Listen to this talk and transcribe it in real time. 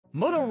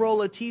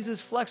Motorola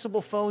teases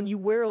flexible phone you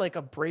wear like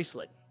a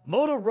bracelet.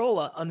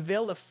 Motorola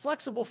unveiled a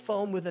flexible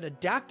phone with an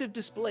adaptive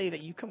display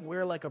that you can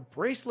wear like a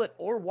bracelet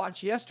or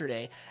watch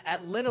yesterday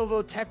at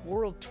Lenovo Tech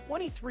World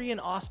 23 in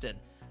Austin.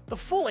 The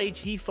full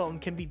HD phone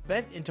can be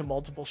bent into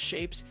multiple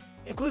shapes,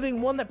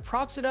 including one that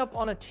props it up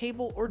on a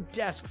table or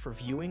desk for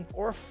viewing,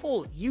 or a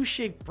full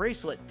U-shaped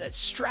bracelet that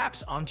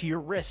straps onto your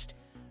wrist.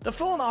 The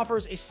phone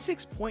offers a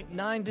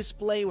 6.9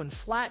 display when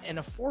flat and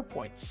a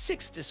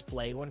 4.6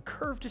 display when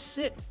curved to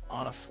sit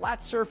on a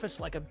flat surface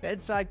like a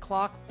bedside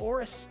clock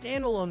or a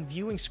standalone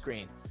viewing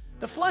screen.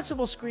 The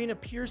flexible screen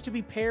appears to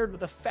be paired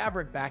with a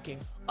fabric backing,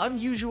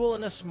 unusual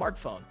in a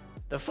smartphone.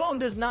 The phone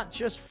does not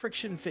just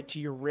friction fit to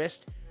your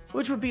wrist,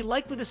 which would be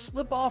likely to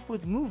slip off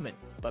with movement,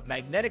 but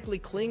magnetically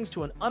clings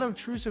to an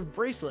unobtrusive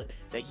bracelet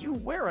that you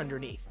wear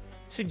underneath.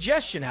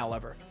 Suggestion,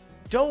 however: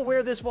 don't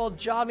wear this while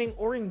jogging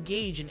or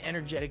engage in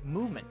energetic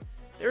movement.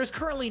 There is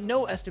currently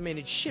no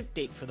estimated ship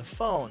date for the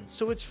phone,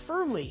 so it's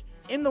firmly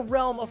in the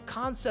realm of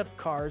concept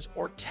cars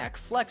or tech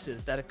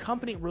flexes that a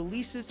company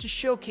releases to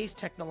showcase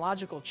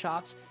technological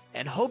chops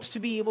and hopes to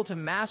be able to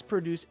mass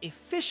produce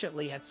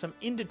efficiently at some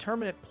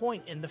indeterminate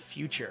point in the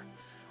future.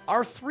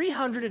 Our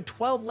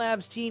 312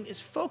 Labs team is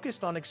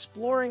focused on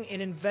exploring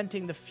and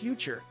inventing the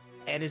future,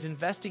 and is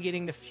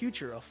investigating the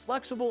future of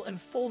flexible and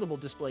foldable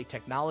display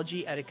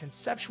technology at a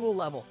conceptual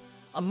level,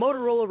 a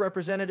Motorola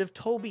representative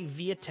told me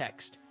via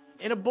text.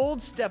 In a bold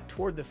step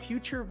toward the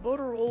future,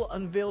 Motorola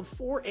unveiled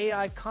 4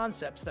 AI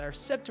concepts that are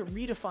set to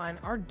redefine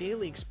our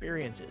daily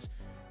experiences.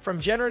 From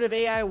generative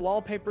AI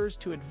wallpapers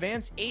to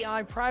advanced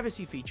AI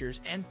privacy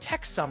features and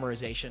text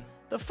summarization,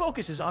 the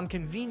focus is on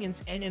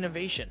convenience and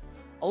innovation.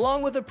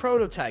 Along with a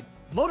prototype,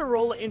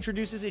 Motorola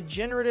introduces a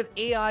generative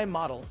AI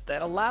model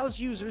that allows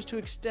users to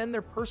extend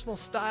their personal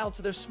style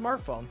to their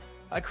smartphone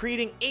by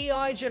creating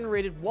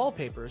AI-generated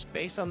wallpapers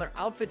based on their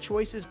outfit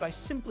choices by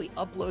simply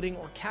uploading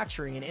or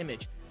capturing an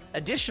image.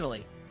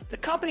 Additionally, the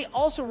company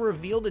also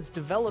revealed its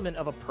development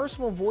of a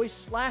personal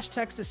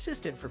voice/text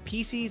assistant for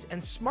PCs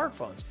and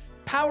smartphones,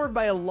 powered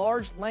by a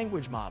large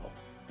language model.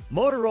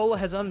 Motorola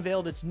has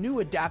unveiled its new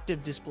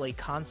adaptive display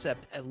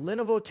concept at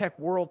Lenovo Tech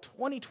World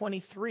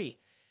 2023.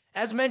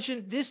 As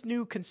mentioned, this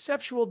new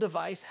conceptual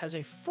device has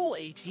a full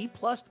HD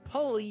plus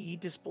poly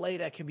display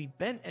that can be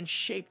bent and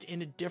shaped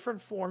into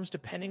different forms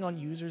depending on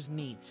users'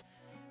 needs.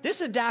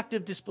 This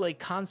adaptive display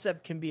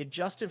concept can be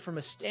adjusted from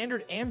a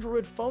standard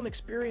Android phone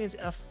experience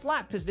in a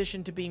flat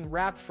position to being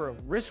wrapped for a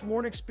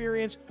wrist-worn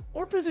experience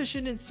or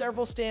positioned in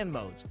several stand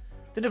modes.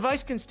 The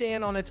device can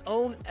stand on its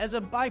own as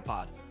a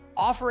bipod,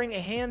 offering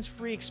a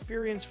hands-free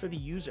experience for the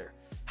user.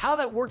 How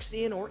that works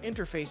in or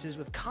interfaces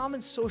with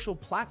common social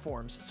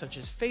platforms such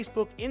as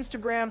Facebook,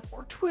 Instagram,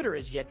 or Twitter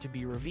is yet to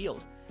be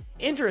revealed.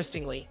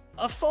 Interestingly,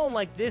 a phone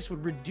like this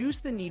would reduce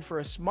the need for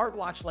a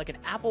smartwatch like an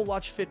Apple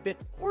Watch, Fitbit,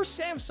 or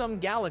Samsung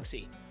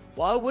Galaxy.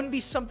 While it wouldn't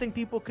be something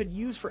people could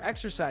use for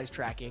exercise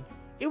tracking,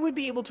 it would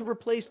be able to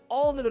replace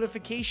all the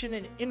notification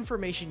and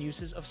information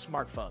uses of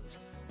smartphones.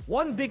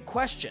 One big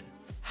question: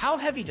 how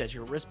heavy does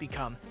your wrist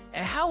become,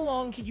 and how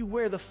long can you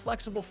wear the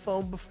flexible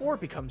phone before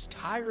it becomes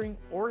tiring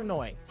or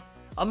annoying?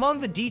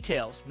 Among the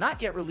details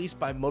not yet released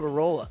by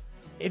Motorola.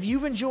 If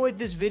you've enjoyed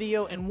this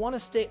video and want to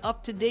stay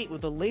up to date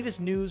with the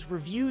latest news,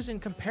 reviews, and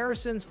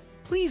comparisons,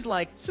 please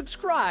like,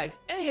 subscribe,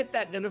 and hit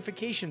that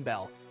notification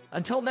bell.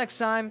 Until next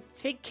time,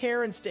 take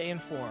care and stay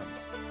informed.